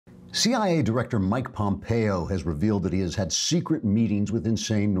CIA Director Mike Pompeo has revealed that he has had secret meetings with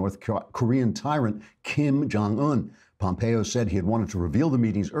insane North Korean tyrant Kim Jong-Un. Pompeo said he had wanted to reveal the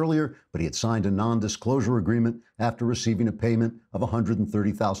meetings earlier, but he had signed a non-disclosure agreement after receiving a payment of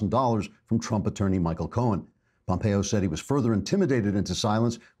 $130,000 from Trump attorney Michael Cohen. Pompeo said he was further intimidated into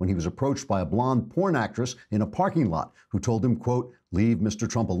silence when he was approached by a blonde porn actress in a parking lot who told him, quote, "Leave Mr.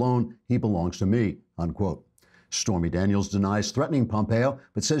 Trump alone. He belongs to me," unquote. Stormy Daniels denies threatening Pompeo,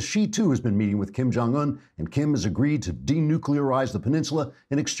 but says she too has been meeting with Kim Jong-un, and Kim has agreed to denuclearize the peninsula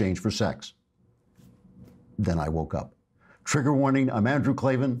in exchange for sex. Then I woke up. Trigger warning, I'm Andrew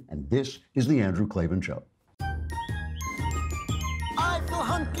Klavan, and this is The Andrew Klavan Show. I feel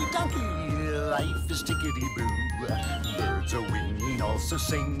hunky-dunky, life is tickety-boo. Birds are winging, also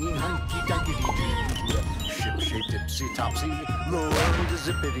singing hunky-dunky-doo. Ship-shape, tipsy-topsy, the world is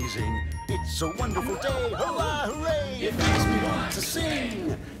zippity-zing. It's a wonderful day, hurrah, hooray! It makes me want to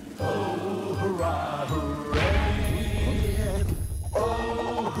sing. Oh, hurrah, hooray!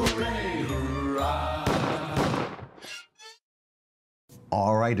 Oh, hooray, hurrah!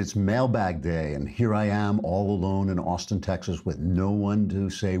 All right, it's mailbag day, and here I am all alone in Austin, Texas, with no one to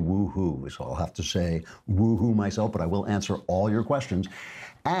say woo-hoo. So I'll have to say woo-hoo myself, but I will answer all your questions.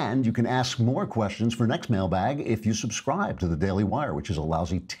 And you can ask more questions for next mailbag if you subscribe to the Daily Wire, which is a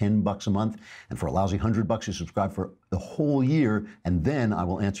lousy $10 a month. And for a lousy $100, you subscribe for the whole year, and then I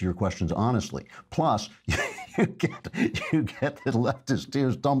will answer your questions honestly. Plus, you get the Leftist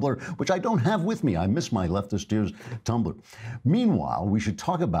Tears tumbler, which I don't have with me. I miss my Leftist Tears tumbler. Meanwhile, we should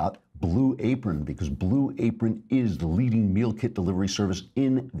talk about Blue Apron, because Blue Apron is the leading meal kit delivery service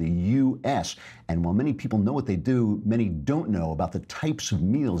in the U.S. And while many people know what they do, many don't know about the types of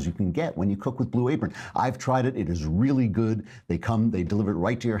meals you can get when you cook with Blue Apron. I've tried it. It is really good. They deliver it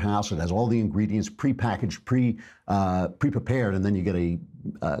right to your house. It has all the ingredients pre-packaged, pre-prepared, and then you get a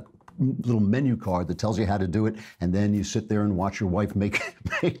little menu card that tells you how to do it, and then you sit there and watch your wife make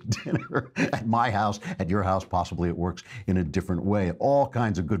dinner at my house, at your house. Possibly it works in a different way. All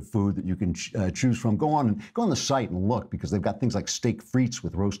kinds of good food that you can choose from. Go on the site and look, because they've got things like steak frites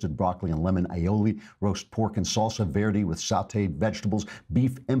with roasted broccoli and lemon aioli, roast pork and salsa verde with sautéed vegetables,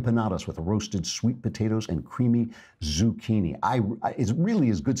 beef empanadas with roasted sweet potatoes and creamy zucchini. It really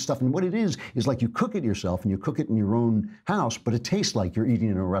is good stuff. And what it is like you cook it yourself, and you cook it in your own house, but it tastes like you're eating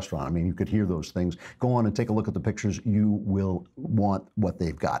in a restaurant. I mean, you could hear those things. Go on and take a look at the pictures. You will want what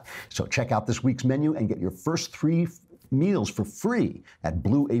they've got. So check out this week's menu and get your first 3 meals for free at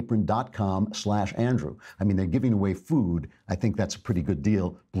blueapron.com/Andrew. I mean, they're giving away food. I think that's a pretty good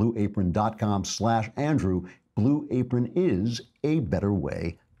deal. Blueapron.com/Andrew. Blue Apron is a better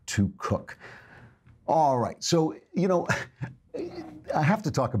way to cook. All right. So, I have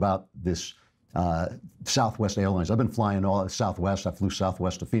to talk about this Southwest Airlines. I've been flying all Southwest. I flew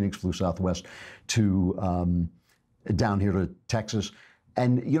Southwest to Phoenix, flew Southwest to down here to Texas.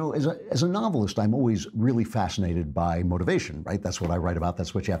 And, as a novelist, I'm always really fascinated by motivation, right? That's what I write about.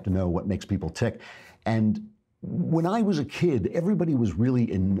 That's what you have to know, what makes people tick. And when I was a kid, everybody was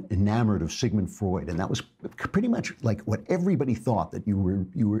really enamored of Sigmund Freud, and that was pretty much like what everybody thought, that you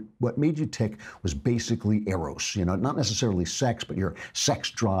were what made you tick was basically eros, not necessarily sex, but your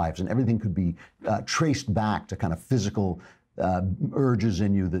sex drives, and everything could be traced back to kind of physical urges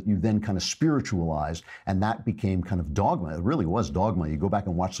in you that you then kind of spiritualized, and that became kind of dogma. It really was dogma. You go back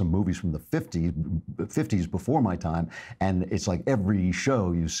and watch some movies from the 50s before my time, and it's like every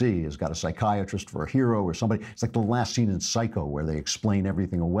show you see has got a psychiatrist for a hero or somebody. It's like the last scene in Psycho where they explain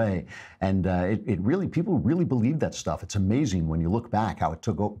everything away, and people really believe that stuff. It's amazing when you look back how it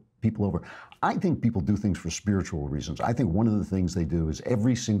took people over. I think people do things for spiritual reasons. I think one of the things they do is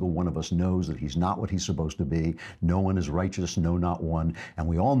every single one of us knows that he's not what he's supposed to be. No one is righteous, no, not one. And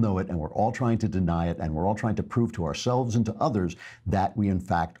we all know it, and we're all trying to deny it, and we're all trying to prove to ourselves and to others that we, in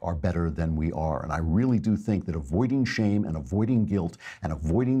fact, are better than we are. And I really do think that avoiding shame and avoiding guilt and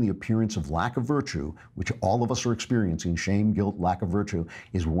avoiding the appearance of lack of virtue, which all of us are experiencing, shame, guilt, lack of virtue,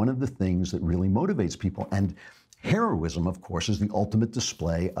 is one of the things that really motivates people. And heroism, of course, is the ultimate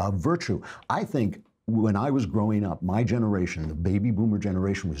display of virtue. I think when I was growing up, my generation, the baby boomer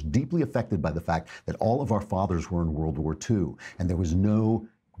generation, was deeply affected by the fact that all of our fathers were in World War II, and there was no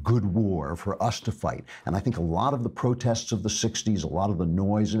good war for us to fight. And I think a lot of the protests of the 60s, a lot of the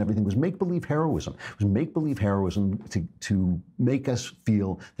noise and everything was make-believe heroism. It was make-believe heroism to make us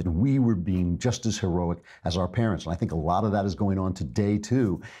feel that we were being just as heroic as our parents. And I think a lot of that is going on today,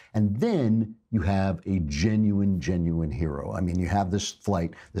 too. And then you have a genuine hero. I mean, you have this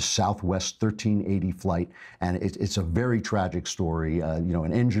flight, the Southwest 1380 flight, and it's a very tragic story.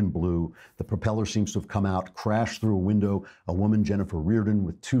 An engine blew, the propeller seems to have come out, crashed through a window. A woman, Jennifer Reardon,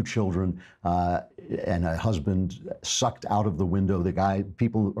 with 2 children and a husband, sucked out of the window.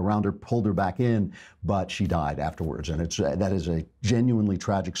 People around her pulled her back in, but she died afterwards. And that is a genuinely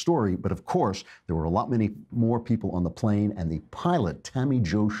tragic story. But of course, there were many more people on the plane, and the pilot, Tammy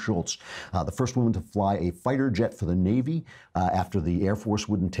Jo Schultz, the first woman to fly a fighter jet for the Navy after the Air Force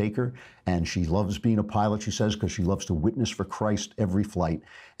wouldn't take her. And she loves being a pilot, she says, because she loves to witness for Christ every flight.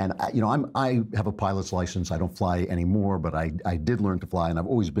 And, I have a pilot's license. I don't fly anymore, but I did learn to fly, and I've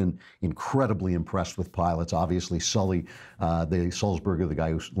always been incredibly impressed with pilots. Obviously, Sully, the Sulzberger, the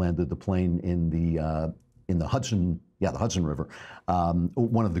guy who landed the plane in the Hudson River,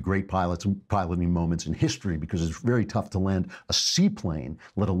 one of the great piloting moments in history, because it's very tough to land a seaplane,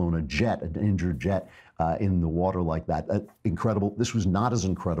 let alone a jet, an injured jet, in the water like that. Incredible. This was not as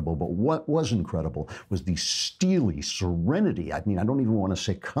incredible, but what was incredible was the steely serenity. I mean, I don't even want to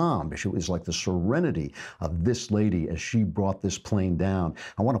say calm, but it was like the serenity of this lady as she brought this plane down.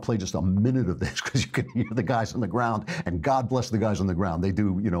 I want to play just a minute of this because you can hear the guys on the ground, and God bless the guys on the ground. They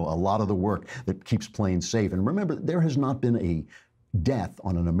do, a lot of the work that keeps planes safe. And remember, there has not been a death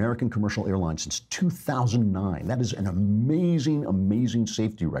on an American commercial airline since 2009. That is an amazing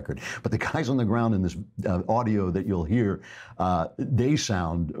safety record. But the guys on the ground in this audio that you'll hear, they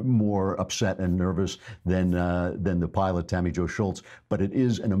sound more upset and nervous than the pilot, Tammy Jo Schultz. But it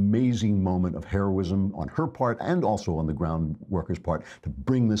is an amazing moment of heroism on her part and also on the ground workers' part to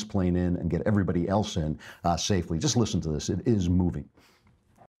bring this plane in and get everybody else in safely. Just listen to this. It is moving.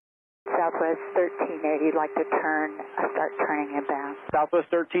 Southwest 1380, you'd like to start turning inbound. Southwest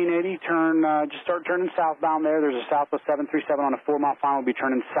 1380, just start turning southbound there. There's a Southwest 737 on a 4-mile final. We'll be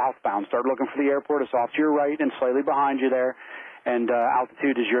turning southbound. Start looking for the airport. It's off to your right and slightly behind you there. And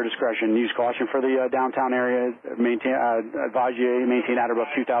altitude is your discretion. Use caution for the downtown area. Advise you maintain at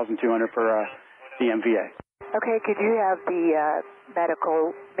above 2,200 for the MVA. Okay, could you have the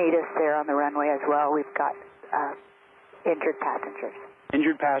medical meet us there on the runway as well? We've got injured passengers.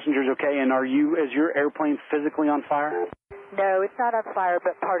 Injured passengers, okay. And is your airplane physically on fire? No, it's not on fire,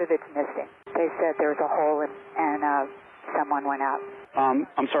 but part of it's missing. They said there was a hole and someone went out.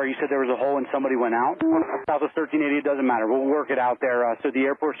 I'm sorry, you said there was a hole and somebody went out? Southwest 1380, it doesn't matter. We'll work it out there. So the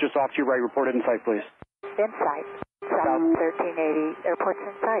airport's just off to your right. Report it in sight, please. In sight. Southwest 1380, airport's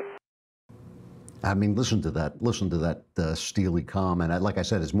in sight. I mean, listen to that steely calm, and like I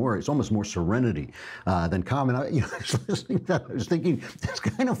said, it's almost more serenity than calm. And I was thinking, it's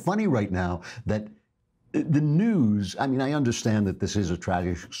kind of funny right now that the news. I mean, I understand that this is a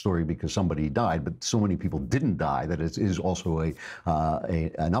tragic story because somebody died, but so many people didn't die that it is also an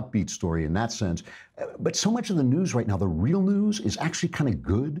upbeat story in that sense. But so much of the news right now, the real news, is actually kind of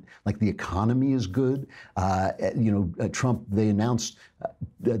good. Like the economy is good. Trump, they announced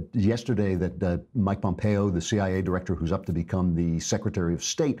yesterday that Mike Pompeo, the CIA director who's up to become the Secretary of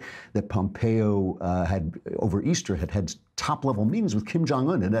State, that Pompeo had over Easter had top-level meetings with Kim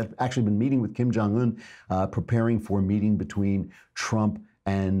Jong-Un, and had actually been meeting with Kim Jong-Un, preparing for a meeting between Trump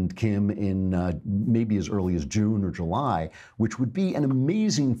and Kim in maybe as early as June or July, which would be an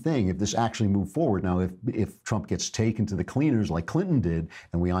amazing thing if this actually moved forward. Now, if Trump gets taken to the cleaners like Clinton did,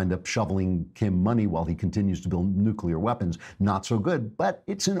 and we end up shoveling Kim money while he continues to build nuclear weapons, not so good. But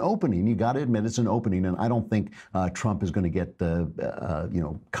it's an opening. You got to admit it's an opening, and I don't think Trump is going to get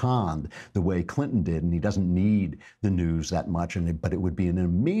conned the way Clinton did, and he doesn't need the news that much. But it would be an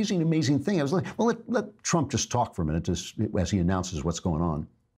amazing thing. I was like, well, let Trump just talk for a minute as he announces what's going on.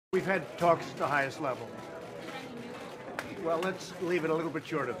 We've had talks at the highest level. Well, let's leave it a little bit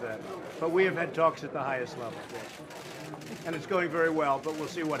short of that. But we have had talks at the highest level. And it's going very well, but we'll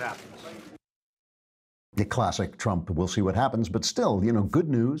see what happens. The classic Trump, we'll see what happens. But still, good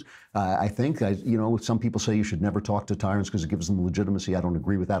news. I think, some people say you should never talk to tyrants because it gives them legitimacy. I don't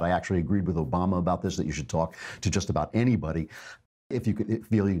agree with that. I actually agreed with Obama about this, that you should talk to just about anybody. If you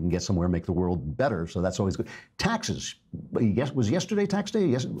feel you can get somewhere, make the world better. So that's always good. Taxes. Was yesterday tax day?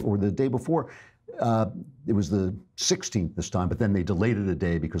 Yes, or the day before? It was the 16th this time, but then they delayed it a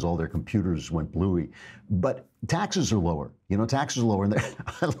day because all their computers went bluey. But taxes are lower. Taxes are lower. And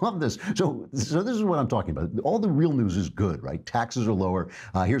I love this. So this is what I'm talking about. All the real news is good, right? Taxes are lower.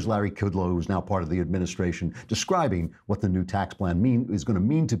 Here's Larry Kudlow, who's now part of the administration, describing what the new tax plan is going to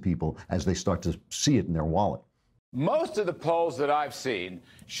mean to people as they start to see it in their wallet. Most of the polls that I've seen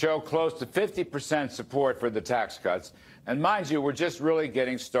show close to 50% support for the tax cuts. And mind you, we're just really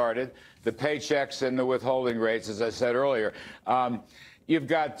getting started. The paychecks and the withholding rates, as I said earlier. You've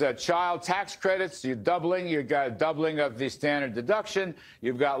got child tax credits, you've got a doubling of the standard deduction,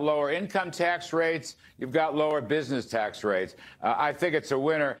 you've got lower income tax rates, you've got lower business tax rates. I think it's a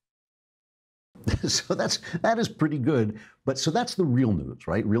winner. So that is pretty good. But so that's the real news,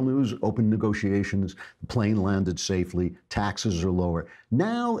 right? Real news, open negotiations, the plane landed safely, taxes are lower.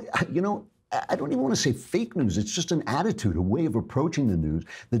 Now, you know, I don't even want to say fake news. It's just an attitude, a way of approaching the news.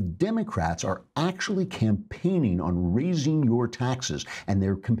 The Democrats are actually campaigning on raising your taxes, and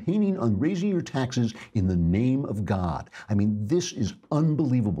they're campaigning on raising your taxes in the name of God. I mean, this is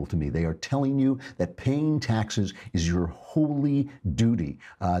unbelievable to me. They are telling you that paying taxes is your holy duty.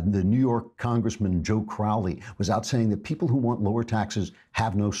 The New York Congressman Joe Crowley was out saying that people who want lower taxes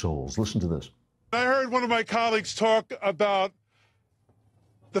have no souls. Listen to this. I heard one of my colleagues talk about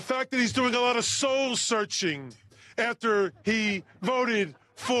the fact that he's doing a lot of soul searching after he voted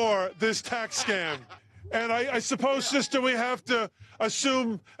for this tax scam. And I suppose, sister, we have to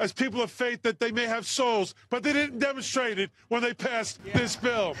assume as people of faith that they may have souls, but they didn't demonstrate it when they passed this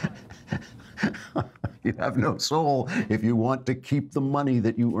bill. You have no soul if you want to keep the money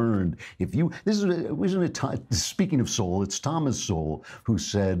that you earned. Speaking of soul, it's Thomas Sowell who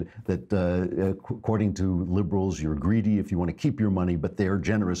said that according to liberals, you're greedy if you want to keep your money, but they're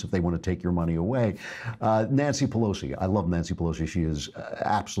generous if they want to take your money away. Nancy Pelosi, I love Nancy Pelosi. She is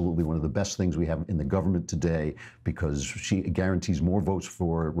absolutely one of the best things we have in the government today because she guarantees more votes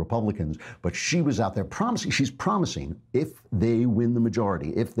for Republicans. But she was out there promising, she's promising if they win the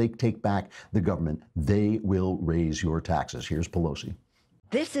majority, if they take back the government, they will raise your taxes. Here's Pelosi.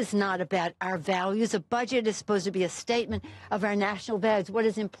 This is not about our values. A budget is supposed to be a statement of our national values. What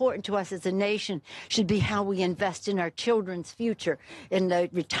is important to us as a nation should be how we invest in our children's future, in the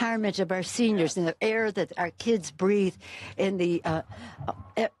retirement of our seniors, in the air that our kids breathe, in the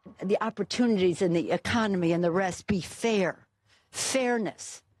opportunities in the economy and the rest. Be fair.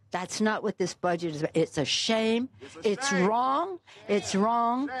 Fairness. That's not what this budget is about. It's a shame. It's wrong. It's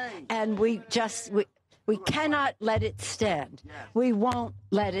wrong. And we cannot let it stand. We won't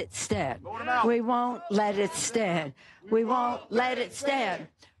let it stand. We won't let it stand. We won't let it stand.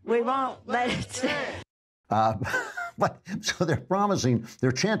 We won't let it stand. But so they're promising,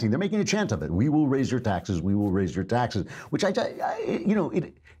 they're chanting, they're making a chant of it. We will raise your taxes. We will raise your taxes. Which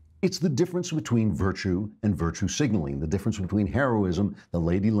it's the difference between virtue and virtue signaling, the difference between heroism, the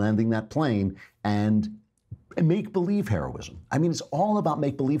lady landing that plane, and make-believe heroism. I mean, it's all about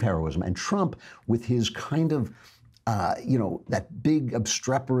make-believe heroism. And Trump, with his kind of, that big,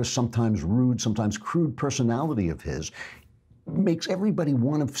 obstreperous, sometimes rude, sometimes crude personality of his, makes everybody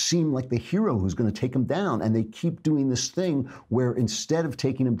want to seem like the hero who's going to take him down. And they keep doing this thing where instead of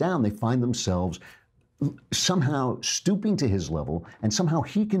taking him down, they find themselves somehow stooping to his level, and somehow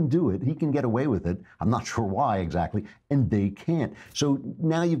he can do it. He can get away with it. I'm not sure why exactly, and they can't. So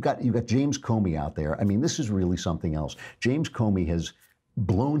now you've got James Comey out there. I mean, this is really something else. James Comey has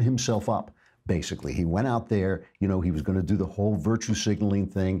blown himself up. Basically, he went out there, he was going to do the whole virtue signaling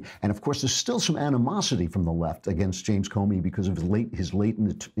thing. And of course, there's still some animosity from the left against James Comey because of his late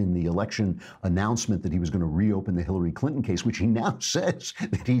in the election announcement that he was going to reopen the Hillary Clinton case, which he now says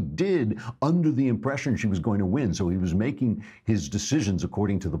that he did under the impression she was going to win. So he was making his decisions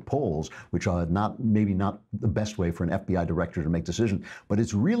according to the polls, which are maybe not the best way for an FBI director to make decisions. But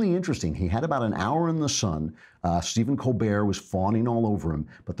it's really interesting. He had about an hour in the sun. Stephen Colbert was fawning all over him,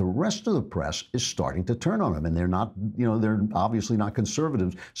 but the rest of the press is starting to turn on him, and they're not, they're obviously not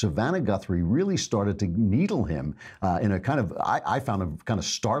conservatives. Savannah Guthrie really started to needle him in a kind of, I found a kind of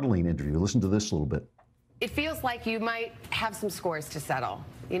startling interview. Listen to this a little bit. It feels like you might have some scores to settle,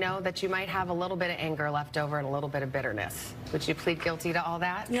 that you might have a little bit of anger left over and a little bit of bitterness. Would you plead guilty to all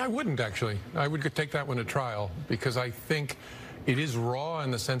that? Yeah, I wouldn't, actually. I would take that one to trial because I think it is raw in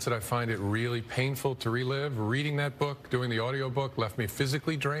the sense that I find it really painful to relive. Reading that book, doing the audiobook left me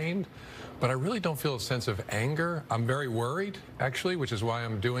physically drained, but I really don't feel a sense of anger. I'm very worried, actually, which is why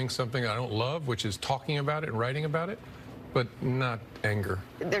I'm doing something I don't love, which is talking about it and writing about it, but not anger.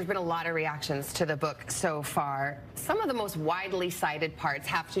 There's been a lot of reactions to the book so far. Some of the most widely cited parts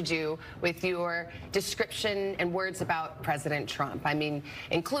have to do with your description and words about President Trump. I mean,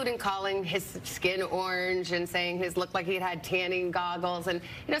 including calling his skin orange and saying his looked like he had tanning goggles. And,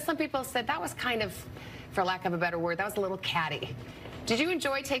 some people said that was kind of, for lack of a better word, that was a little catty. Did you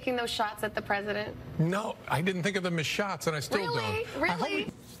enjoy taking those shots at the president? No, I didn't think of them as shots, and I still don't.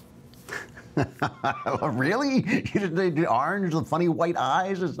 Really? Really? The orange, the funny white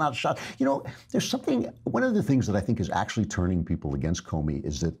eyes, it's not shot. You know, there's something, one of the things that I think is actually turning people against Comey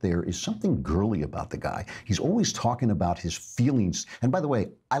is that there is something girly about the guy. He's always talking about his feelings. And by the way,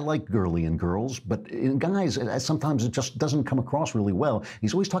 I like girly in girls, but in guys, sometimes it just doesn't come across really well.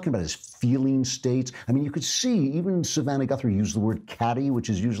 He's always talking about his feeling states. I mean, you could see even Savannah Guthrie used the word catty, which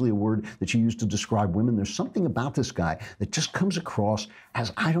is usually a word that she used to describe women. There's something about this guy that just comes across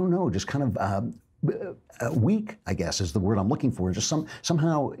as, I don't know, just kind of weak, I guess, is the word I'm looking for. Just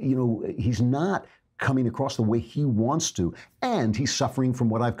somehow, you know, he's not coming across the way he wants to. And he's suffering from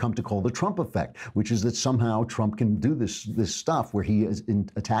what I've come to call the Trump effect, which is that somehow Trump can do this stuff where he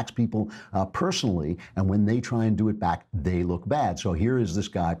attacks people personally, and when they try and do it back, they look bad. So here is this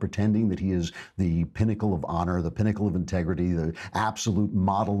guy pretending that he is the pinnacle of honor, the pinnacle of integrity, the absolute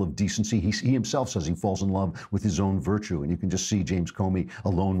model of decency. He himself says he falls in love with his own virtue, and you can just see James Comey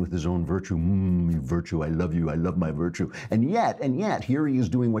alone with his own virtue. Virtue, I love you, I love my virtue. And yet, here he is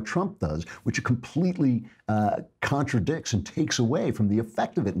doing what Trump does, which completely contradicts and takes away from the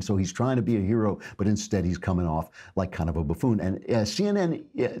effect of it. And so he's trying to be a hero, but instead he's coming off like kind of a buffoon. And CNN,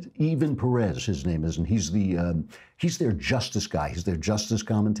 Evan Perez, his name is, and he's their justice guy. He's their justice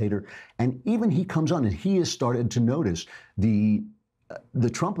commentator. And even he comes on and he has started to notice the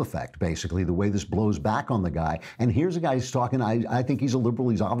Trump effect, basically, the way this blows back on the guy. And here's a guy who's talking, I think he's a liberal.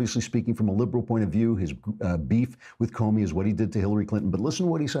 He's obviously speaking from a liberal point of view. His beef with Comey is what he did to Hillary Clinton. But listen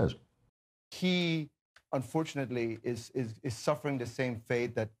to what he says. He, unfortunately, is suffering the same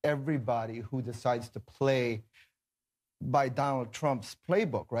fate that everybody who decides to play by Donald Trump's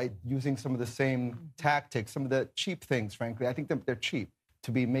playbook, right? Using some of the same tactics, some of the cheap things, frankly. I think that they're cheap.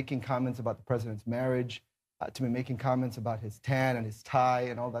 To be making comments about the president's marriage, to be making comments about his tan and his tie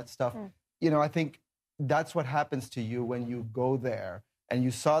and all that stuff. You know, I think that's what happens to you when you go there. And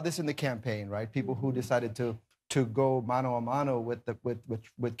you saw this in the campaign, right? People who decided to go mano a mano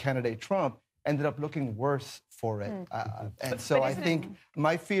with candidate Trump ended up looking worse for it. And so I think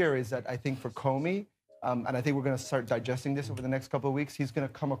my fear is that I think for Comey, and I think we're going to start digesting this over the next couple of weeks, he's going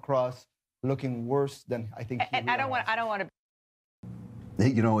to come across looking worse than I think he I don't want to.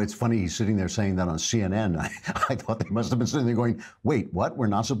 You know, it's funny, he's sitting there saying that on CNN. I thought they must have been sitting there going, wait, what? We're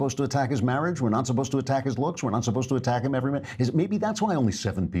not supposed to attack his marriage? We're not supposed to attack his looks? We're not supposed to attack him every minute? Maybe that's why only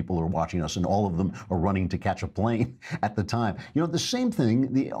 7 people are watching us and all of them are running to catch a plane at the time. You know, the same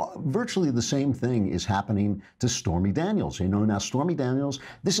thing, virtually the same thing is happening to Stormy Daniels. You know, now Stormy Daniels,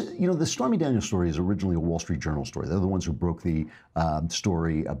 the Stormy Daniels story is originally a Wall Street Journal story. They're the ones who broke the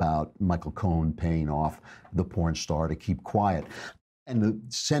story about Michael Cohen paying off the porn star to keep quiet. And the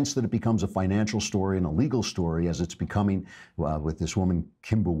sense that it becomes a financial story and a legal story, as it's becoming with this woman,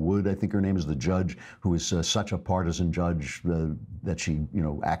 Kimber Wood, I think her name is, the judge, who is such a partisan judge that she, you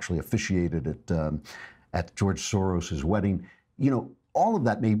know, actually officiated at George Soros's wedding. You know, all of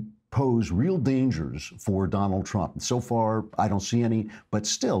that may pose real dangers for Donald Trump. So far, I don't see any, but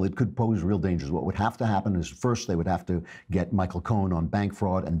still, it could pose real dangers. What would have to happen is first they would have to get Michael Cohen on bank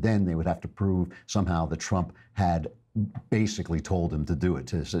fraud, and then they would have to prove somehow that Trump had basically told him to do it.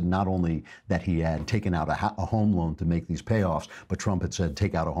 So not only that he had taken out a home loan to make these payoffs, but Trump had said,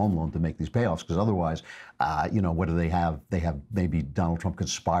 take out a home loan to make these payoffs, because otherwise, you know, what do they have? They have maybe Donald Trump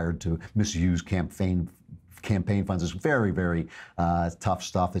conspired to misuse campaign funds. Is very, very tough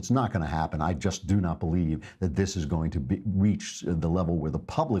stuff. It's not going to happen. I just do not believe that this is going to reach the level where the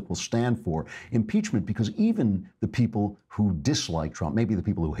public will stand for impeachment, because even the people who dislike Trump, maybe the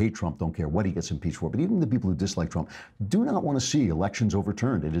people who hate Trump don't care what he gets impeached for, but even the people who dislike Trump do not want to see elections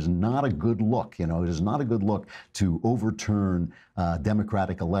overturned. It is not a good look. You know, it is not a good look to overturn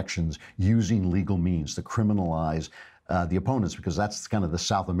democratic elections using legal means to criminalize the opponents, because that's kind of the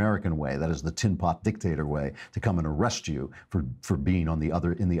South American way. That is the tin pot dictator way to come and arrest you for being in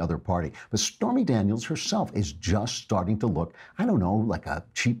the other party. But Stormy Daniels herself is just starting to look, I don't know, like a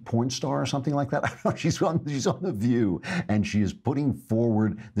cheap porn star or something like that. I don't know. She's on The View, and she is putting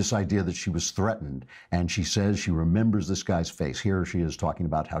forward this idea that she was threatened, and she says she remembers this guy's face. Here she is talking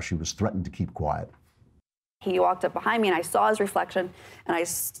about how she was threatened to keep quiet. He walked up behind me, and I saw his reflection, and I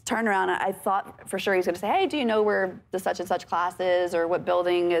turned around, and I thought for sure he was going to say, hey, do you know where the such and such class is, or what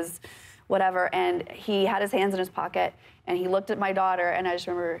building is, whatever. And he had his hands in his pocket, and he looked at my daughter, and I just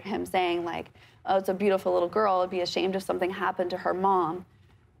remember him saying, like, oh, it's a beautiful little girl. It'd be ashamed if something happened to her mom.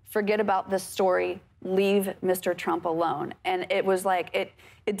 Forget about this story. Leave Mr. Trump alone. And it was like, it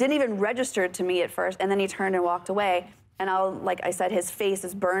didn't even register to me at first, and then he turned and walked away. And like I said, his face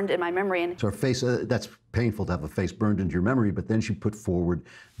is burned in my memory. And so her face, that's painful to have a face burned into your memory, but then she put forward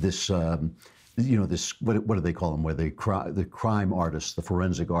this you know, this, what do they call them, where the crime artist, the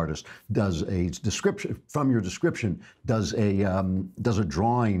forensic artist, does a description, from your description, does a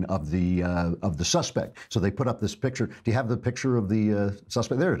drawing of the suspect. So they put up this picture. Do you have the picture of the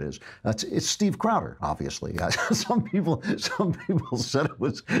suspect? There it is. It's Steve Crowder, obviously. Some people said it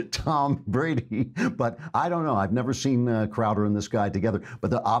was Tom Brady, but I don't know. I've never seen Crowder and this guy together.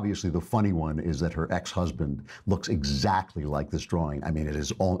 But obviously the funny one is that her ex-husband looks exactly like this drawing. I mean,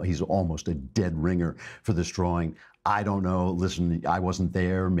 he's almost a dead ringer for this drawing. I don't know. Listen, I wasn't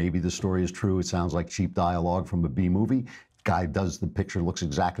there. Maybe the story is true. It sounds like cheap dialogue from a B movie. Guy does the picture, looks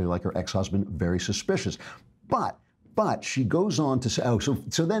exactly like her ex-husband. Very suspicious. But she goes on to say,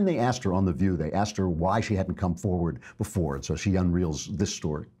 so then they asked her on The View, they asked her why she hadn't come forward before. And so she unreels this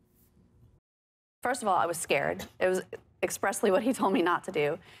story. First of all, I was scared. It was expressly what he told me not to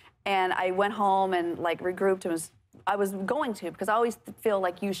do. And I went home and like regrouped and I was going to, because I always feel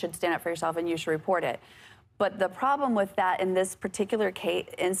like you should stand up for yourself and you should report it. But the problem with that in this particular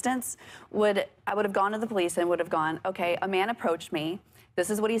instance I would have gone to the police and would have gone, okay, a man approached me. This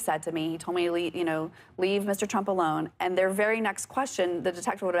is what he said to me. He told me to leave Mr. Trump alone. And their very next question, the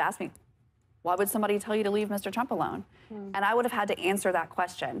detective would have asked me, why would somebody tell you to leave Mr. Trump alone? And I would have had to answer that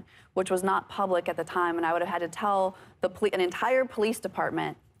question, which was not public at the time. And I would have had to tell an entire police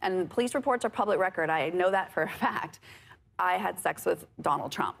department, and police reports are public record. I know that for a fact. I had sex with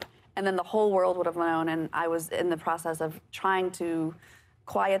Donald Trump. And then the whole world would have known, and I was in the process of trying to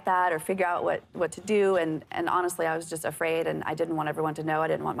quiet that or figure out what to do. And honestly, I was just afraid, and I didn't want everyone to know. I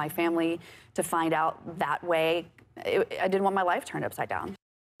didn't want my family to find out that way. I didn't want my life turned upside down.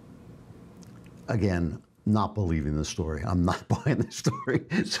 Again, not believing the story. I'm not buying the story.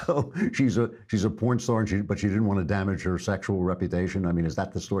 So she's a porn star, but she didn't want to damage her sexual reputation. I mean, is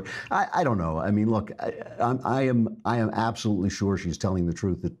that the story? I don't know. I mean, look, I am absolutely sure she's telling the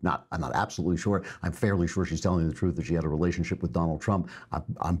truth. I'm not absolutely sure. I'm fairly sure she's telling the truth that she had a relationship with Donald Trump.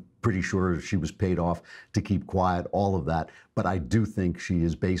 I'm pretty sure she was paid off to keep quiet, all of that. But I do think she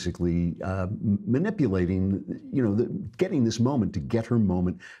is basically manipulating, getting this moment to get her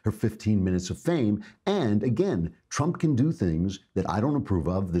moment, her 15 minutes of fame. And again, Trump can do things that I don't approve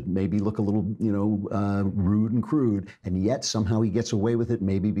of, that maybe look a little, rude and crude, and yet somehow he gets away with it,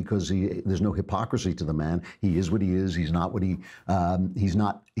 maybe because there's no hypocrisy to the man. He is what he is. He's not what he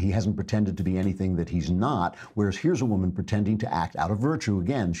hasn't pretended to be anything that he's not. Whereas here's a woman pretending to act out of virtue.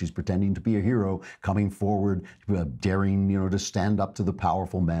 Again, she's pretending to be a hero, coming forward, daring, to stand up to the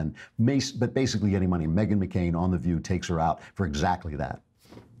powerful men, but basically getting money. Meghan McCain on The View takes her out for exactly that.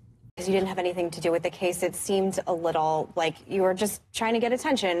 Because you didn't have anything to do with the case, it seemed a little like you were just trying to get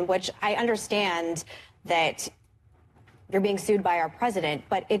attention, which I understand that you're being sued by our president,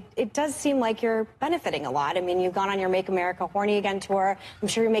 but it does seem like you're benefiting a lot. I mean, you've gone on your Make America Horny Again tour. I'm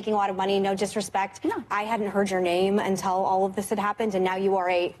sure you're making a lot of money, no disrespect. No. I hadn't heard your name until all of this had happened, and now you are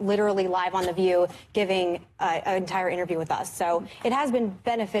literally live on The View giving an entire interview with us. So it has been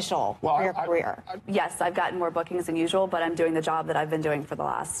beneficial for your career. Yes, I've gotten more bookings than usual, but I'm doing the job that I've been doing for the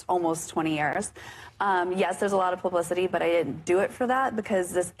last almost 20 years. Yes, there's a lot of publicity, but I didn't do it for that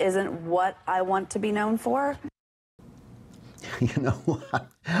because this isn't what I want to be known for.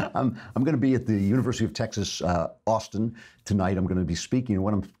 I'm going to be at the University of Texas, Austin tonight. I'm going to be speaking. And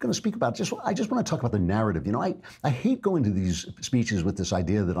what I'm going to speak about, I just want to talk about the narrative. I hate going to these speeches with this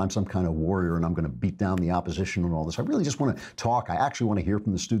idea that I'm some kind of warrior and I'm going to beat down the opposition and all this. I really just want to talk. I actually want to hear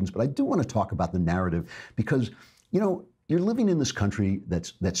from the students, but I do want to talk about the narrative because, you're living in this country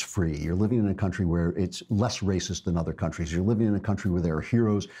that's free. You're living in a country where it's less racist than other countries. You're living in a country where there are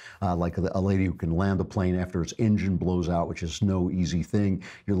heroes like a lady who can land a plane after its engine blows out, which is no easy thing.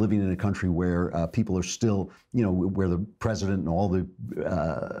 You're living in a country where people are still, where the president and all the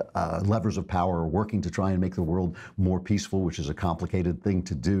levers of power are working to try and make the world more peaceful, which is a complicated thing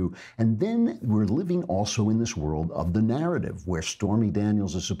to do. And then we're living also in this world of the narrative where Stormy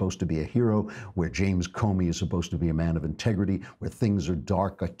Daniels is supposed to be a hero, where James Comey is supposed to be a man of integrity, where things are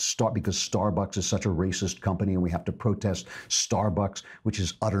dark because Starbucks is such a racist company and we have to protest Starbucks, which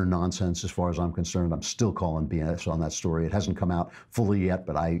is utter nonsense as far as I'm concerned. I'm still calling BS on that story. It hasn't come out fully yet,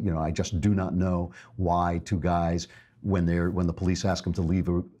 but I just do not know why two guys, when the police ask them to leave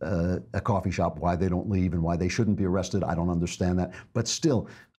a coffee shop, why they don't leave and why they shouldn't be arrested. I don't understand that. But still,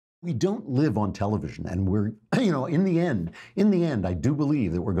 We don't live on television, and we're, in the end, I do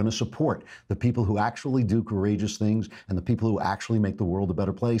believe that we're going to support the people who actually do courageous things and the people who actually make the world a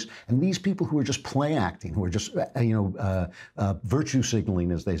better place. And these people who are just play acting, who are just, virtue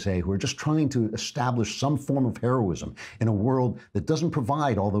signaling, as they say, who are just trying to establish some form of heroism in a world that doesn't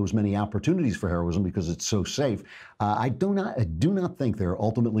provide all those many opportunities for heroism because it's so safe. I do not think they're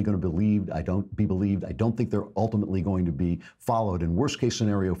ultimately going to be believed. I don't think they're ultimately going to be followed. In worst case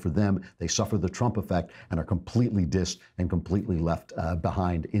scenario for them, they suffer the Trump effect and are completely dissed and completely left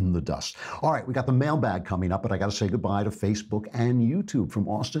behind in the dust. All right, we got the mailbag coming up, but I got to say goodbye to Facebook and YouTube. From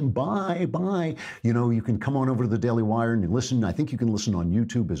Austin, bye. You can come on over to the Daily Wire and listen. I think you can listen on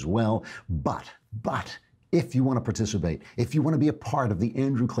YouTube as well. But if you want to participate, if you want to be a part of the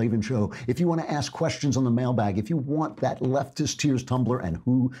Andrew Klavan Show, if you want to ask questions on the mailbag, if you want that Leftist Tears tumbler, and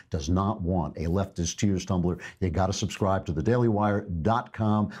who does not want a Leftist Tears tumbler, you got to subscribe to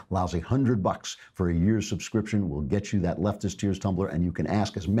thedailywire.com. Allows $100 for a year's subscription. Will get you that Leftist Tears tumbler, and you can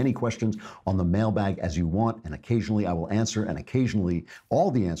ask as many questions on the mailbag as you want, and occasionally I will answer, and occasionally all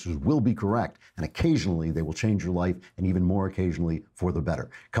the answers will be correct, and occasionally they will change your life, and even more occasionally for the better.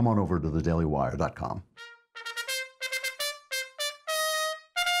 Come on over to thedailywire.com.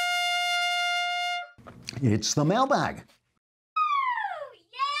 It's the mailbag.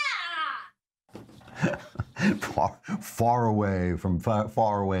 Yeah! far away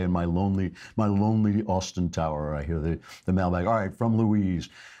in my lonely Austin tower, I hear the mailbag. All right, from Louise.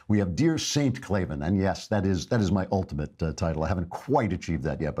 We have Dear Saint Klavan, and yes, that is my ultimate title. I haven't quite achieved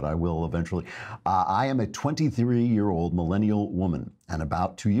that yet, but I will eventually. I am a 23-year-old millennial woman, and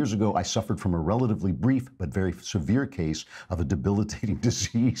about 2 years ago, I suffered from a relatively brief but very severe case of a debilitating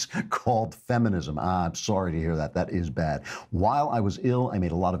disease called feminism. I'm sorry to hear that. That is bad. While I was ill, I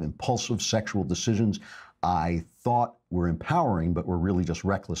made a lot of impulsive sexual decisions I thought were empowering, but were really just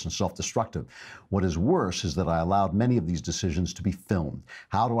reckless and self-destructive. What is worse is that I allowed many of these decisions to be filmed.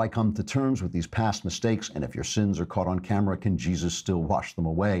 How do I come to terms with these past mistakes? And if your sins are caught on camera, can Jesus still wash them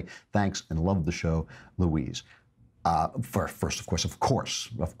away? Thanks, and love the show, Louise. First, of course,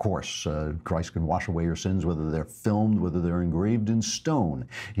 Christ can wash away your sins, whether they're filmed, whether they're engraved in stone.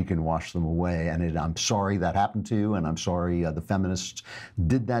 He can wash them away. And I'm sorry that happened to you, and I'm sorry the feminists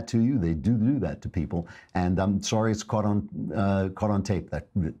did that to you. They do that to people, and I'm sorry it's caught on tape. That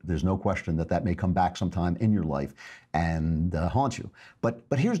there's no question that may come back sometime in your life and haunt you. But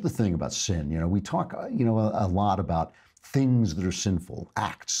here's the thing about sin. We talk a lot about things that are sinful,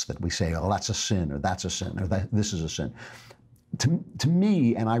 acts that we say, oh, that's a sin, or that's a sin, or this is a sin. To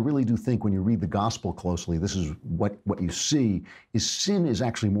me, and I really do think when you read the gospel closely, this is what you see, is sin is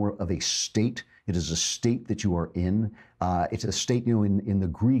actually more of a state. It is a state that you are in. It's a state, in the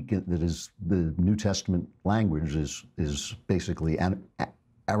Greek, that is the New Testament language is basically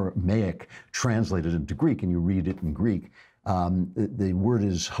Aramaic translated into Greek, and you read it in Greek. The word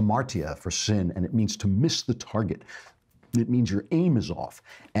is hamartia for sin, and it means to miss the target. It means your aim is off.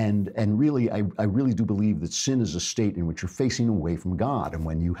 And really, I really do believe that sin is a state in which you're facing away from God. And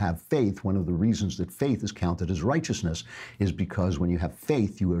when you have faith, one of the reasons that faith is counted as righteousness is because when you have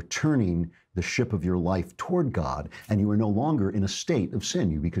faith, you are turning the ship of your life toward God, and you are no longer in a state of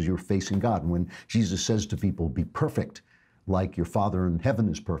sin because you're facing God. And when Jesus says to people, be perfect, like your Father in heaven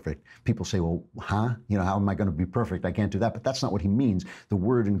is perfect, people say, well, how am I going to be perfect? I can't do that. But that's not what he means. The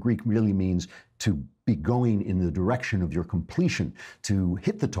word in Greek really means to be going in the direction of your completion, to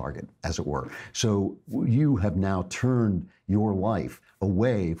hit the target, as it were. So you have now turned your life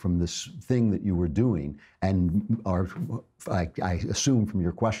away from this thing that you were doing and are, I assume from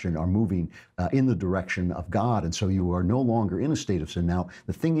your question, are moving in the direction of God. And so you are no longer in a state of sin. Now,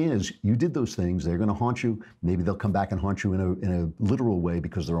 the thing is, you did those things. They're going to haunt you. Maybe they'll come back and haunt you in a literal way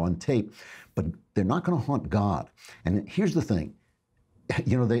because they're on tape. But they're not going to haunt God. And here's the thing.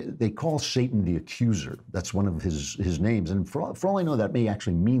 They call Satan the accuser. That's one of his names. And for all I know, that may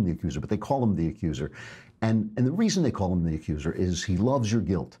actually mean the accuser, but they call him the accuser. And the reason they call him the accuser is he loves your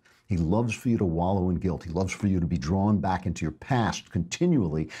guilt. He loves for you to wallow in guilt. He loves for you to be drawn back into your past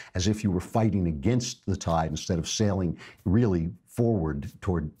continually as if you were fighting against the tide instead of sailing really forward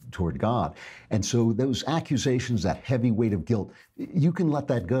toward God. And so those accusations, that heavy weight of guilt, you can let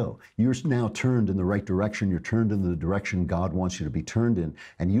that go. You're now turned in the right direction. You're turned in the direction God wants you to be turned in.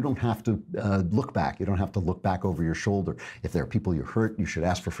 And you don't have to look back. You don't have to look back over your shoulder. If there are people you hurt, you should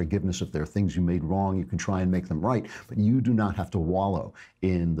ask for forgiveness. If there are things you made wrong, you can try and make them right. But you do not have to wallow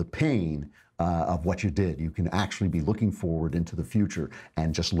in the pain of what you did. You can actually be looking forward into the future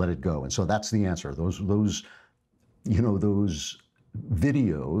and just let it go. And so that's the answer. Those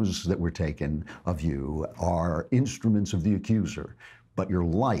videos that were taken of you are instruments of the accuser. but your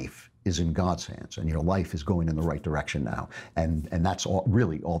life is in God's hands, and your life is going in the right direction now. And that's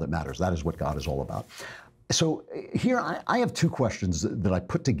really all that matters. That is what God is all about. So here I have two questions that I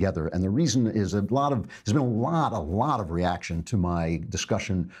put together, and the reason is there's been a lot of reaction to my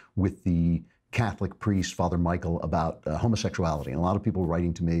discussion with the Catholic priest, Father Michael, about homosexuality, and a lot of people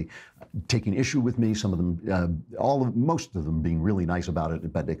writing to me, taking issue with me. Some of them, most of them, being really nice about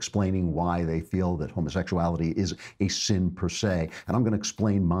it, but explaining why they feel that homosexuality is a sin per se. And I'm going to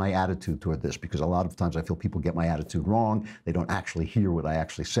explain my attitude toward this, because a lot of times I feel people get my attitude wrong. They don't actually hear what I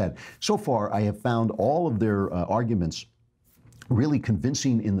actually said. So far, I have found all of their arguments really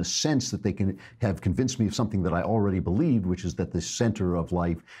convincing, in the sense that they can have convinced me of something that I already believed, which is that the center of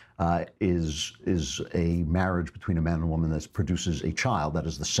life is a marriage between a man and a woman that produces a child. That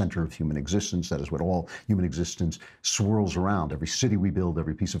is the center of human existence. That is what all human existence swirls around. Every city we build,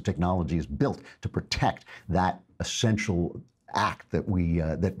 every piece of technology is built to protect that essential act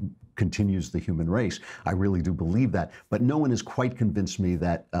that continues the human race. I really do believe that, but no one has quite convinced me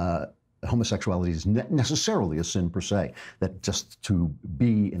that homosexuality is necessarily a sin per se, that just to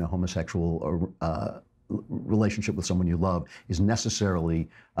be in a homosexual relationship with someone you love is necessarily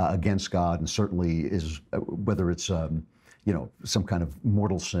against God, and certainly is, whether it's some kind of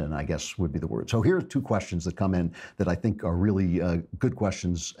mortal sin, I guess would be the word. So here are two questions that come in that I think are really good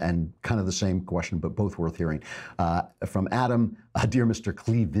questions, and kind of the same question, but both worth hearing. From Adam, dear Mr.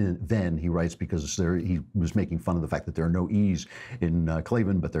 Klavan, he writes, because he was making fun of the fact that there are no E's in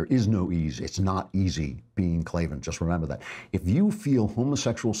Klavan, but there is no E's. It's not easy being Klavan. Just remember that. If you feel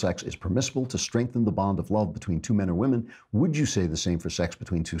homosexual sex is permissible to strengthen the bond of love between two men or women, would you say the same for sex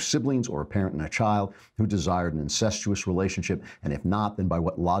between two siblings or a parent and a child who desired an incestuous relationship? And if not, then by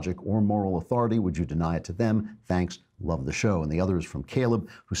what logic or moral authority would you deny it to them? Thanks. Love the show. And the other is from Caleb,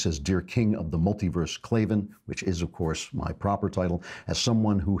 who says, Dear King of the Multiverse Klavan, which is, of course, my proper title, as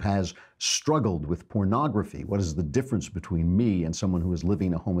someone who has struggled with pornography, what is the difference between me and someone who is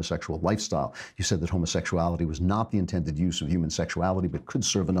living a homosexual lifestyle? You said that homosexuality was not the intended use of human sexuality, but could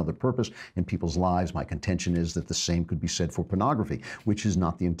serve another purpose in people's lives. My contention is that the same could be said for pornography, which is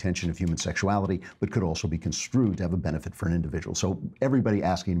not the intention of human sexuality, but could also be construed to have a benefit for an individual. So everybody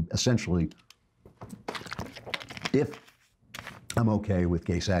asking, essentially, if I'm okay with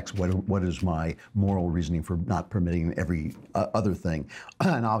gay sex, what is my moral reasoning for not permitting every other thing?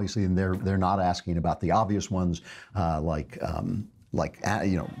 And obviously, they're not asking about the obvious ones, like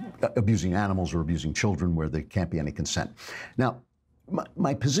abusing animals or abusing children, where there can't be any consent. Now,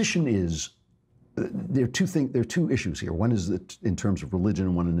 my position is, there are two issues here. One is that in terms of religion,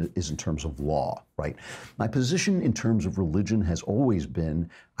 and one is in terms of law, right? My position in terms of religion has always been,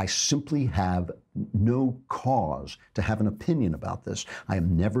 I simply have no cause to have an opinion about this. I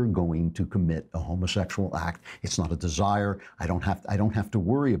am never going to commit a homosexual act. It's not a desire. I don't have to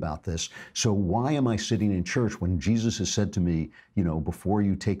worry about this. So why am I sitting in church when Jesus has said to me, before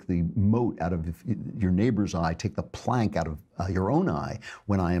you take the mote out of your neighbor's eye, take the plank out of your own eye,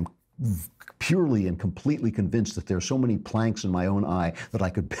 when I am purely and completely convinced that there are so many planks in my own eye that I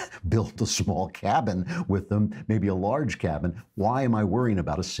could build a small cabin with them, maybe a large cabin. Why am I worrying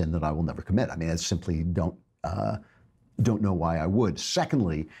about a sin that I will never commit? I mean, I simply don't know why I would.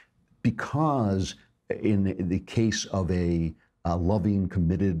 Secondly, because in the case of a loving,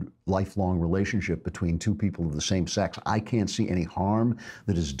 committed, lifelong relationship between two people of the same sex, I can't see any harm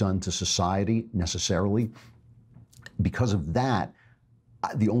that is done to society necessarily. Because of that,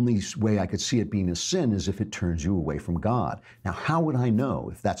 the only way I could see it being a sin is if it turns you away from God. Now, how would I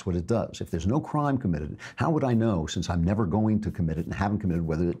know if that's what it does? If there's no crime committed, how would I know, since I'm never going to commit it and haven't committed,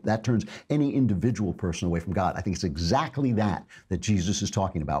 whether that turns any individual person away from God? I think it's exactly that Jesus is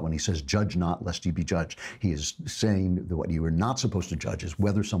talking about when he says, judge not lest you be judged. He is saying that what you are not supposed to judge is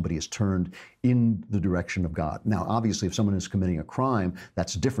whether somebody is turned in the direction of God. Now, obviously, if someone is committing a crime,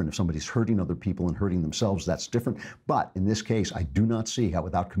 that's different. If somebody's hurting other people and hurting themselves, that's different. But in this case, I do not see how,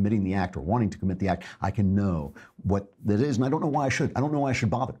 without committing the act or wanting to commit the act, I can know what that is. And I don't know why I should. I don't know why I should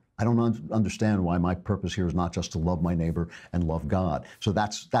bother. I don't understand why my purpose here is not just to love my neighbor and love God. So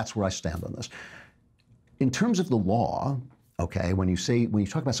that's where I stand on this. In terms of the law, okay, when you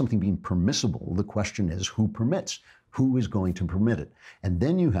talk about something being permissible, the question is who permits? Who is going to permit it? And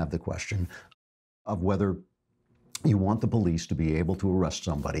then you have the question of whether you want the police to be able to arrest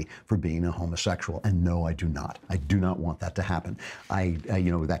somebody for being a homosexual. And no, I do not. I do not want that to happen.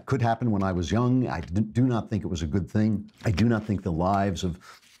 That could happen when I was young. I do not think it was a good thing. I do not think the lives of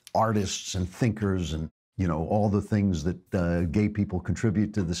artists and thinkers and all the things that gay people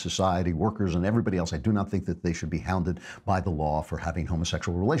contribute to the society, workers and everybody else, I do not think that they should be hounded by the law for having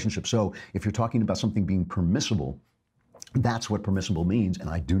homosexual relationships. So if you're talking about something being permissible, That's what permissible means, and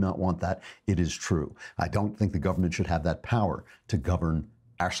I do not want that. It is true. I don't think the government should have that power to govern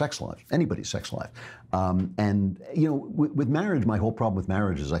our sex life, anybody's sex life. And, you know, with marriage, my whole problem with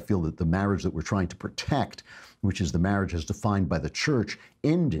marriage is I feel that the marriage that we're trying to protect, which is the marriage as defined by the church,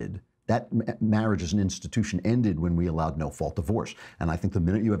 ended. That marriage as an institution ended when we allowed no-fault divorce. And I think the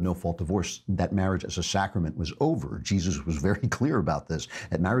minute you have no-fault divorce, that marriage as a sacrament was over. Jesus was very clear about this,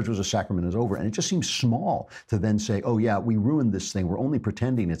 that marriage was a sacrament is over. And it just seems small to then say, oh yeah, we ruined this thing. We're only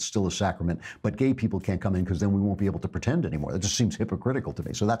pretending it's still a sacrament, but gay people can't come in because then we won't be able to pretend anymore. That just seems hypocritical to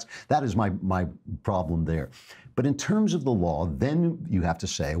me. So that is my problem there. But in terms of the law, then you have to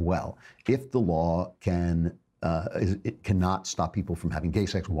say, well, if the law it cannot stop people from having gay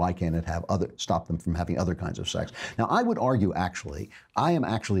sex, why can't it stop them from having other kinds of sex? Now, I would argue, actually, I am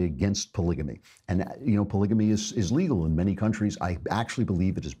actually against polygamy. And, you know, polygamy is legal in many countries. I actually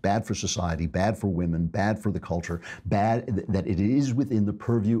believe it is bad for society, bad for women, bad for the culture, bad that it is within the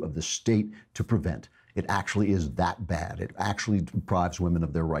purview of the state to prevent. It actually is that bad. It actually deprives women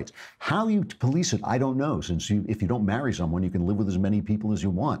of their rights. How you police it, I don't know, since if you don't marry someone, you can live with as many people as you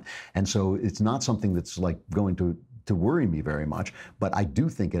want. And so it's not something that's like going to worry me very much, but I do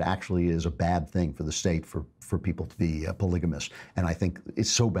think it actually is a bad thing for the state for people to be polygamous. And I think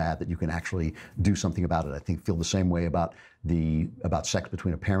it's so bad that you can actually do something about it. I feel the same way about sex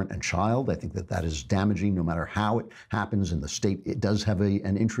between a parent and child. I think that is damaging no matter how it happens, and the state, it does have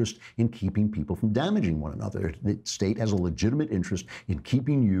an interest in keeping people from damaging one another. The state has a legitimate interest in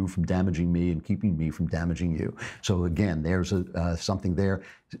keeping you from damaging me and keeping me from damaging you. So again, there's something there.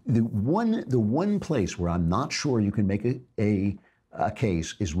 The one place where I'm not sure you can make a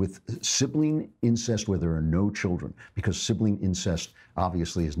case is with sibling incest where there are no children, because sibling incest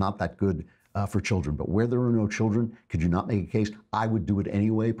obviously is not that good for children. But where there are no children, could you not make a case? I would do it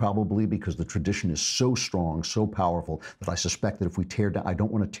anyway, probably, because the tradition is so strong, so powerful, that I suspect that if we tear down, I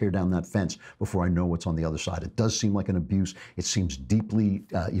don't want to tear down that fence before I know what's on the other side. It does seem like an abuse. It seems deeply,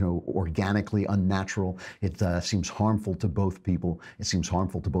 organically unnatural. It seems harmful to both people. It seems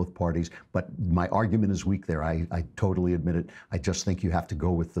harmful to both parties. But my argument is weak there. I totally admit it. I just think you have to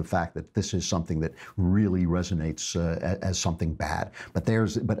go with the fact that this is something that really resonates as something bad. But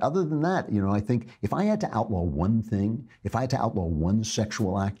other than that, I think if I had to outlaw one thing, if I had to outlaw one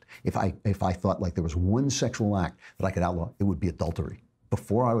sexual act, if I thought like there was one sexual act that I could outlaw, it would be adultery.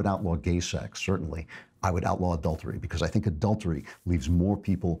 Before I would outlaw gay sex, certainly, I would outlaw adultery, because I think adultery leaves more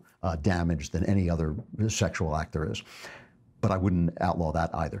people damaged than any other sexual act there is. But I wouldn't outlaw that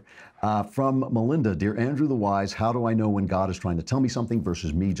either. From Melinda, Dear Andrew the Wise, how do I know when God is trying to tell me something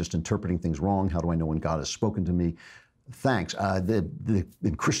versus me just interpreting things wrong? How do I know when God has spoken to me? Thanks.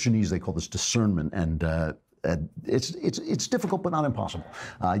 In Christianese, they call this discernment, and it's difficult but not impossible.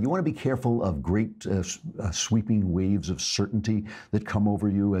 You want to be careful of great sweeping waves of certainty that come over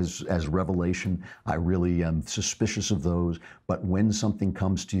you as revelation. I really am suspicious of those. But when something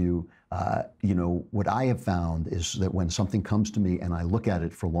comes to you, what I have found is that when something comes to me and I look at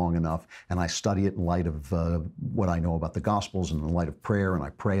it for long enough and I study it in light of what I know about the Gospels and in light of prayer, and I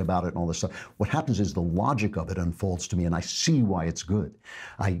pray about it and all this stuff, what happens is the logic of it unfolds to me and I see why it's good.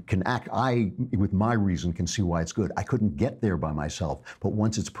 I, with my reason, can see why it's good. I couldn't get there by myself, but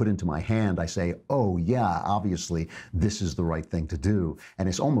once it's put into my hand, I say, oh yeah, obviously this is the right thing to do. And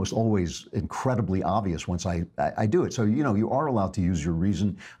it's almost always incredibly obvious once I do it. So, you are allowed to use your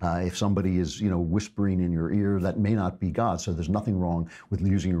reason. If somebody is, whispering in your ear, that may not be God. So there's nothing wrong with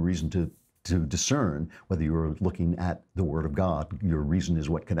using your reason to discern whether you're looking at the Word of God. Your reason is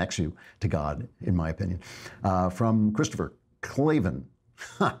what connects you to God, in my opinion. From Christopher, Klavan.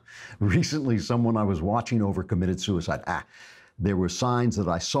 Recently, someone I was watching over committed suicide. There were signs that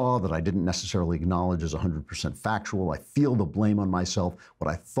I saw that I didn't necessarily acknowledge as 100% factual. I feel the blame on myself.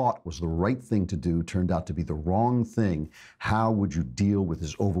 What I thought was the right thing to do turned out to be the wrong thing. How would you deal with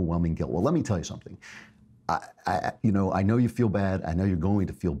this overwhelming guilt? Well, let me tell you something. I know you feel bad. I know you're going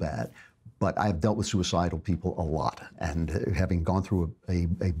to feel bad. But I've dealt with suicidal people a lot. And having gone through a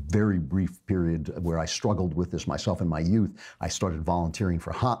very brief period where I struggled with this myself in my youth, I started volunteering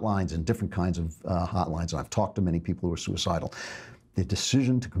for hotlines and different kinds of hotlines. And I've talked to many people who are suicidal. The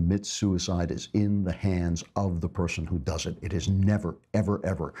decision to commit suicide is in the hands of the person who does it. It is never, ever,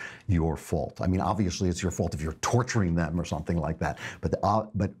 ever your fault. I mean, obviously it's your fault if you're torturing them or something like that. But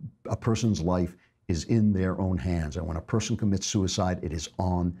a person's life is in their own hands. And when a person commits suicide, it is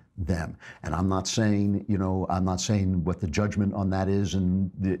on them. And I'm not saying, what the judgment on that is in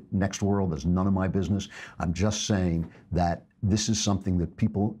the next world. That's none of my business. I'm just saying that this is something that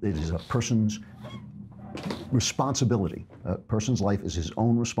it is a person's responsibility. A person's life is his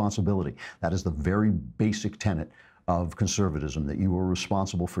own responsibility. That is the very basic tenet of conservatism, that you are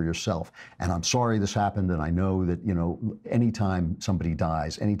responsible for yourself. And I'm sorry this happened, and I know that, you know, anytime somebody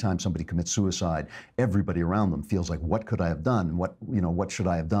dies, anytime somebody commits suicide, everybody around them feels like, what could I have done? What, you know, what should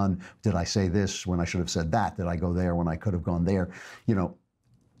I have done? Did I say this when I should have said that? Did I go there when I could have gone there? You know,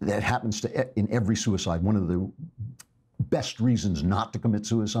 that happens in every suicide. One of the best reasons not to commit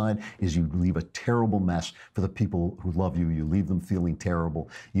suicide is you leave a terrible mess for the people who love you. You leave them feeling terrible.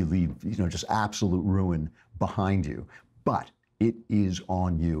 You leave, you know, just absolute ruin behind you. But it is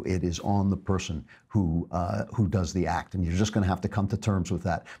on you. It is on the person who does the act, and you're just going to have to come to terms with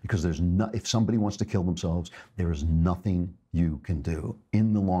that, because there's if somebody wants to kill themselves, there is nothing you can do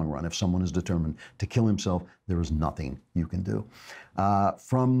in the long run. If someone is determined to kill himself, there is nothing you can do.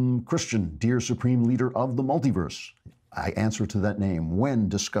 From Christian, dear Supreme Leader of the Multiverse, I answer to that name. When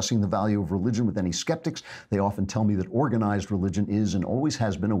discussing the value of religion with any skeptics, they often tell me that organized religion is and always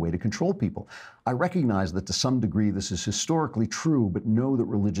has been a way to control people. I recognize that to some degree this is historically true, but know that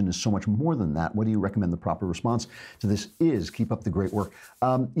religion is so much more than that. What do you recommend the proper response to this is? Keep up the great work.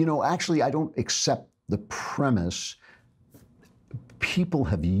 You know, actually, I don't accept the premise. People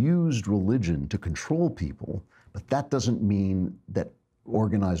have used religion to control people, but that doesn't mean that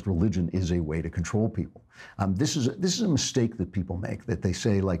organized religion is a way to control people. This is a mistake that people make, that they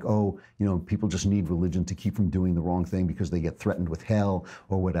say, like, oh, you know, people just need religion to keep from doing the wrong thing because they get threatened with hell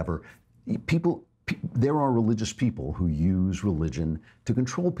or whatever. There are religious people who use religion to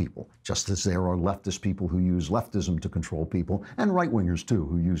control people, just as there are leftist people who use leftism to control people, and right-wingers too,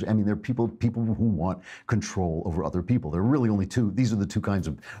 who use, I mean, there are people who want control over other people. There are really only two, these are the two kinds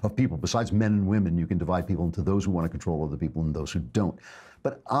of people. Besides men and women, you can divide people into those who want to control other people and those who don't.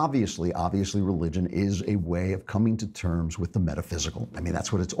 But obviously, religion is a way of coming to terms with the metaphysical. I mean,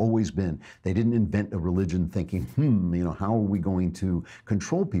 that's what it's always been. They didn't invent a religion thinking, you know, how are we going to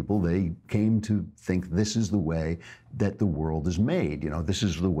control people? They came to think this is the way that the world is made. You know, this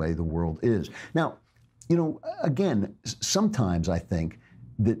is the way the world is. Now, you know, again, sometimes I think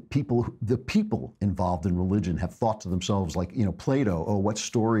that the people involved in religion have thought to themselves, like, you know, Plato, oh, what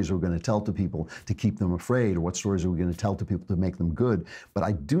stories are we going to tell to people to keep them afraid, or what stories are we going to tell to people to make them good? But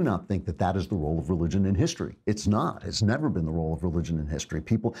I do not think that that is the role of religion in history. It's not. It's never been the role of religion in history.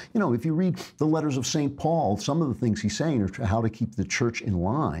 People, you know, if you read the letters of St. Paul, some of the things he's saying are how to keep the church in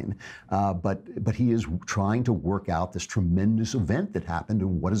line, but he is trying to work out this tremendous event that happened,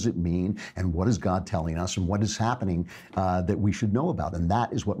 and what does it mean, and what is God telling us, and what is happening that we should know about. And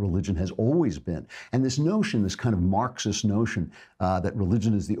that is what religion has always been. And this notion, this kind of Marxist notion that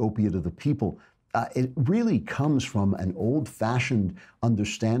religion is the opiate of the people, it really comes from an old-fashioned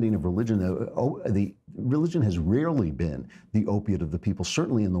understanding of religion. The religion has rarely been the opiate of the people.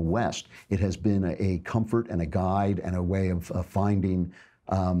 Certainly in the West, it has been a comfort and a guide and a way of finding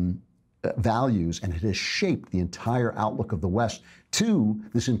values, and it has shaped the entire outlook of the West to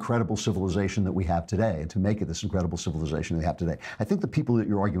this incredible civilization that we have today, and to make it this incredible civilization that we have today. I think the people that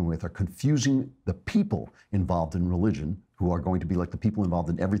you're arguing with are confusing the people involved in religion, who are going to be like the people involved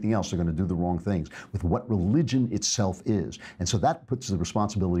in everything else, are going to do the wrong things, with what religion itself is. And so that puts the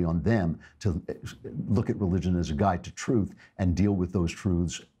responsibility on them to look at religion as a guide to truth and deal with those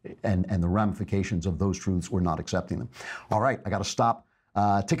truths and the ramifications of those truths or not accepting them. All right, I got to stop.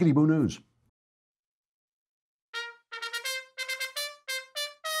 Tickety-boo news.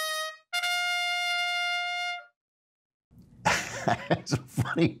 It's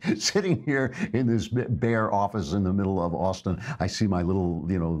funny, sitting here in this bare office in the middle of Austin, I see my little,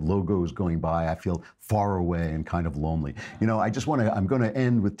 you know, logos going by. I feel far away and kind of lonely. You know, I'm going to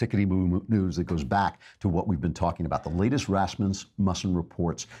end with tickety-boo news that goes back to what we've been talking about. The latest Rasmussen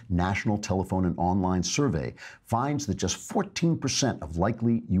Reports National Telephone and Online Survey finds that just 14% of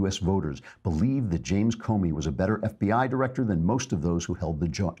likely U.S. voters believe that James Comey was a better FBI director than most of those who held the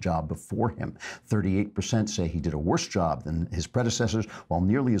job before him. 38% say he did a worse job than his predecessors, while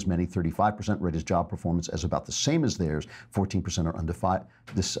nearly as many, 35%, rate his job performance as about the same as theirs. 14% are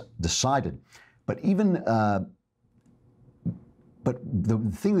undecided. But the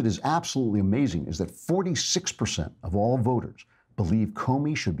thing that is absolutely amazing is that 46% of all voters believe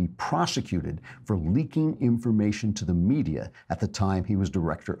Comey should be prosecuted for leaking information to the media at the time he was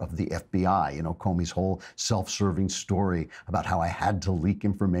director of the FBI. You know, Comey's whole self-serving story about how I had to leak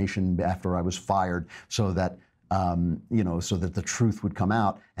information after I was fired so that so that the truth would come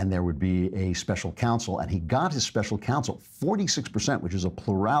out and there would be a special counsel. And he got his special counsel. 46%, which is a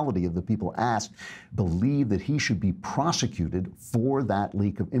plurality of the people asked, believe that he should be prosecuted for that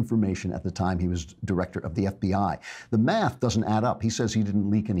leak of information at the time he was director of the FBI. The math doesn't add up. He says he didn't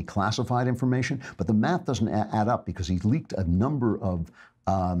leak any classified information, but the math doesn't add up because he leaked a number of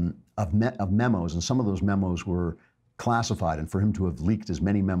memos, and some of those memos were classified, and for him to have leaked as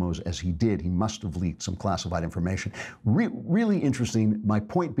many memos as he did, he must have leaked some classified information. Really interesting. My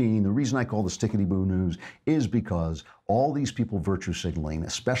point being, the reason I call this tickety-boo news is because all these people virtue signaling,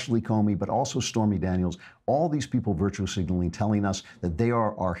 especially Comey, but also Stormy Daniels, all these people virtue signaling, telling us that they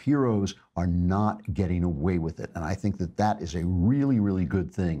are our heroes, are not getting away with it. And I think that that is a really, really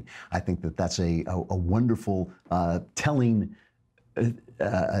good thing. I think that that's a wonderful telling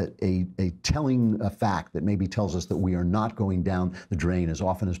a telling fact that maybe tells us that we are not going down the drain as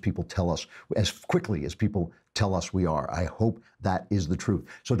often as people tell us, as quickly as people tell us we are. I hope that is the truth.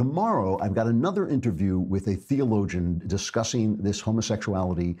 So tomorrow, I've got another interview with a theologian discussing this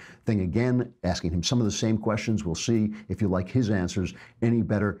homosexuality thing again, asking him some of the same questions. We'll see if you like his answers any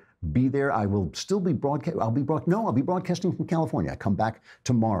better. Be there. I will still be broadcasting. I'll be broadcasting from California. I come back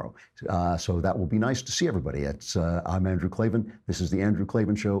tomorrow. So that will be nice to see everybody. I'm Andrew Klavan. This is The Andrew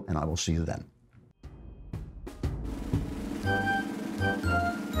Klavan Show, and I will see you then.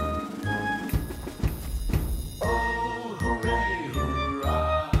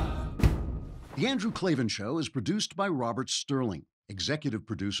 The Andrew Klavan Show is produced by Robert Sterling. Executive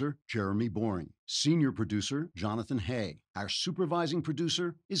producer, Jeremy Boring. Senior producer, Jonathan Hay. Our supervising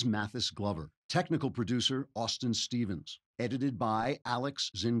producer is Mathis Glover. Technical producer, Austin Stevens. Edited by Alex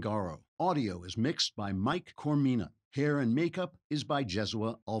Zingaro. Audio is mixed by Mike Cormina. Hair and makeup is by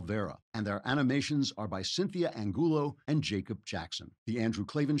Jesua Alvera. And our animations are by Cynthia Angulo and Jacob Jackson. The Andrew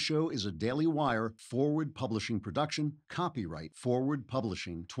Klavan Show is a Daily Wire Forward Publishing production. Copyright Forward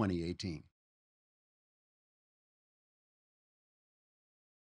Publishing 2018.